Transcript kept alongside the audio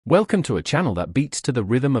Welcome to a channel that beats to the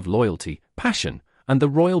rhythm of loyalty, passion, and the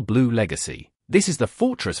royal blue legacy. This is the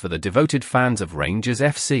fortress for the devoted fans of Rangers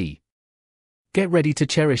FC. Get ready to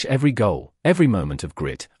cherish every goal, every moment of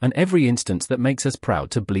grit, and every instance that makes us proud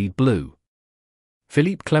to bleed blue.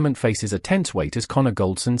 Philippe Clement faces a tense wait as Connor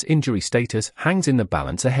Goldson's injury status hangs in the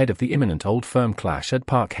balance ahead of the imminent Old Firm clash at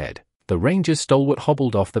Parkhead. The Rangers stalwart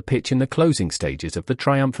hobbled off the pitch in the closing stages of the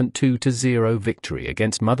triumphant 2-0 victory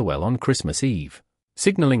against Motherwell on Christmas Eve,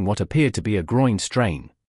 signalling what appeared to be a groin strain.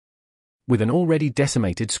 With an already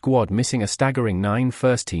decimated squad missing a staggering 9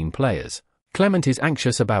 first-team players, Clement is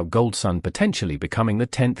anxious about Goldson potentially becoming the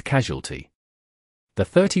 10th casualty. The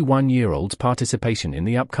 31-year-old's participation in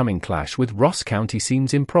the upcoming clash with Ross County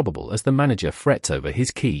seems improbable as the manager frets over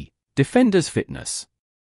his key defender's fitness.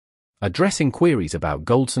 Addressing queries about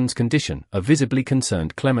Goldson's condition, a visibly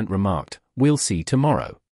concerned Clement remarked, "We'll see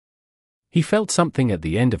tomorrow. He felt something at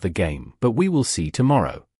the end of the game, but we will see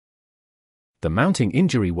tomorrow." The mounting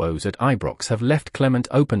injury woes at Ibrox have left Clement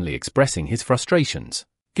openly expressing his frustrations,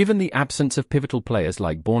 given the absence of pivotal players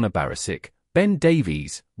like Borna Barisic, Ben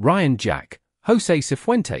Davies, Ryan Jack, Jose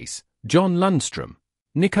Cifuentes, John Lundstrom,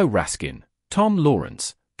 Nico Raskin, Tom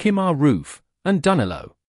Lawrence, Kimar Roof, and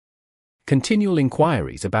Danilo. Continual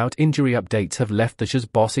inquiries about injury updates have left the Shah's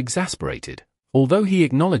boss exasperated, although he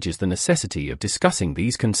acknowledges the necessity of discussing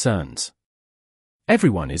these concerns.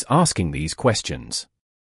 "Everyone is asking these questions.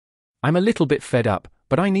 I'm a little bit fed up,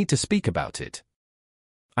 but I need to speak about it.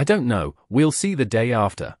 I don't know, we'll see the day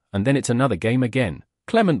after, and then it's another game again,"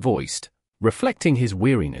 Clement voiced, reflecting his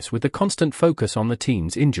weariness with the constant focus on the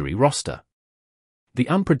team's injury roster. The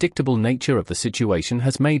unpredictable nature of the situation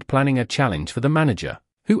has made planning a challenge for the manager,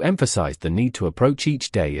 who emphasized the need to approach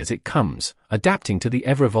each day as it comes, adapting to the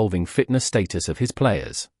ever-evolving fitness status of his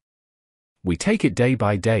players. "We take it day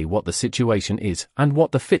by day what the situation is and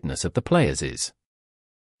what the fitness of the players is.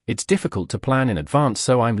 It's difficult to plan in advance,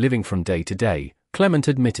 so I'm living from day to day," Clement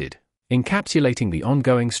admitted, encapsulating the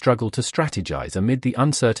ongoing struggle to strategize amid the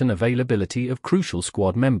uncertain availability of crucial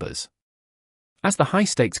squad members. As the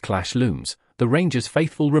high-stakes clash looms, the Rangers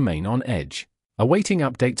faithful remain on edge, awaiting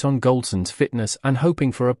updates on Goldson's fitness and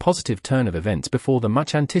hoping for a positive turn of events before the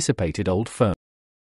much-anticipated Old Firm